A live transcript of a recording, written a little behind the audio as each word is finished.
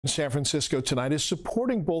San Francisco tonight is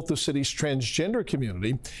supporting both the city's transgender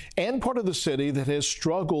community and part of the city that has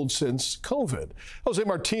struggled since COVID. José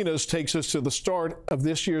Martínez takes us to the start of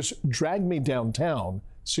this year's Drag Me Downtown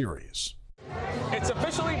series. It's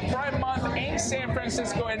officially Pride Month in San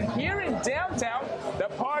Francisco, and here in downtown, the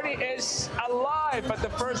party is alive at the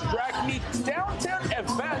first Drag Me Downtown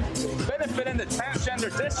event benefiting the transgender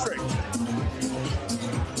district.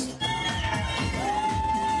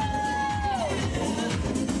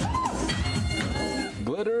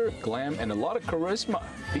 Glitter, glam, and a lot of charisma.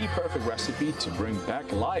 The perfect recipe to bring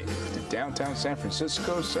back life to downtown San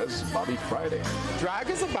Francisco, says Bobby Friday. Drag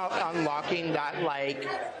is about unlocking that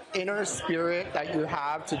inner spirit that you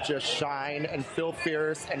have to just shine and feel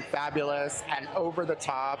fierce and fabulous and over the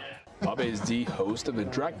top. Bobby is the host of the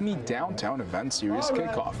Drag Me Downtown event series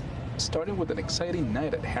kickoff, starting with an exciting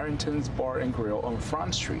night at Harrington's Bar and Grill on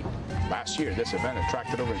Front Street. Last year, this event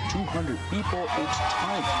attracted over 200 people each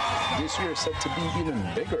time. This year is set to be even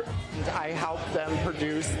bigger. I helped them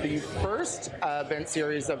produce the first event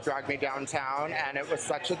series of Drag Me Downtown, and it was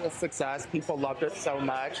such a success. People loved it so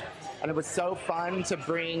much, and it was so fun to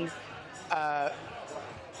bring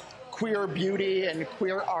queer beauty and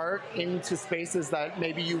queer art into spaces that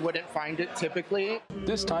maybe you wouldn't find it typically.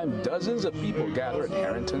 This time, dozens of people gathered at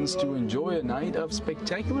Harrington's to enjoy a night of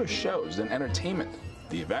spectacular shows and entertainment.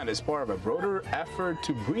 The event is part of a broader effort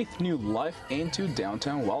to breathe new life into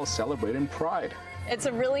downtown while celebrating Pride. It's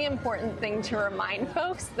a really important thing to remind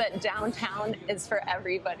folks that downtown is for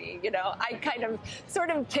everybody. You know, I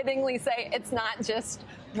sort of kiddingly say it's not just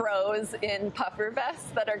bros in puffer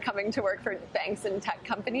vests that are coming to work for banks and tech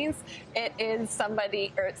companies. It is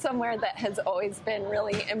somebody or somewhere that has always been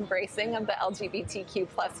really embracing of the LGBTQ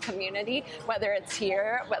plus community, whether it's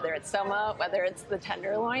here, whether it's Soma, whether it's the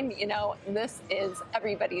Tenderloin. You know, this is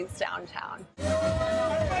everybody's downtown.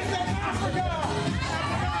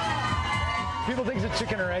 People think it's a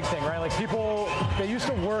chicken or egg thing, right? Like people, they used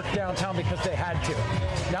to work downtown because they had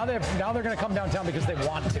to. Now they're going to come downtown because they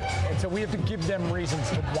want to. And so we have to give them reasons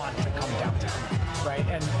to want to come downtown, right?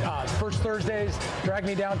 And first Thursdays, Drag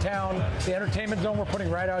Me Downtown, the entertainment zone we're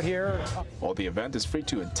putting right out here. While the event is free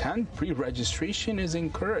to attend, pre-registration is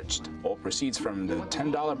encouraged. All proceeds from the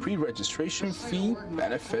 $10 pre-registration fee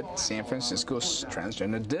benefit San Francisco's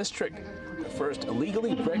transgender district, the first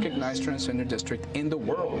legally recognized transgender district in the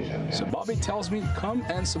world. So Bobby tells me to come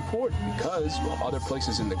and support because while other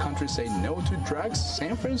places in the country say no to drags,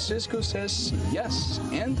 San Francisco says yes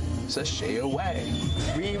and sashay away.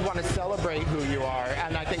 We want to celebrate who you are,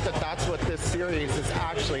 and I think that that's what this series is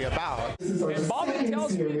actually about. And Bobby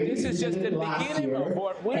tells me this is just the beginning of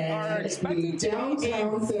what we are expecting to be a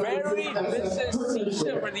very business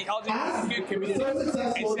season for the LGBTQ community in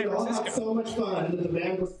San Francisco. So much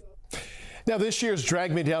fun. Now, this year's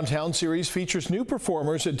Drag Me Downtown series features new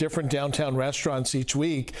performers at different downtown restaurants each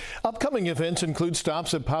week. Upcoming events include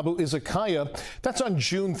stops at Pabu Izakaya. That's on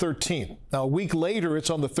June 13th. Now, a week later, it's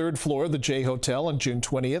on the 3rd floor of the J Hotel on June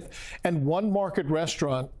 20th and One Market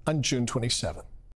Restaurant on June 27th.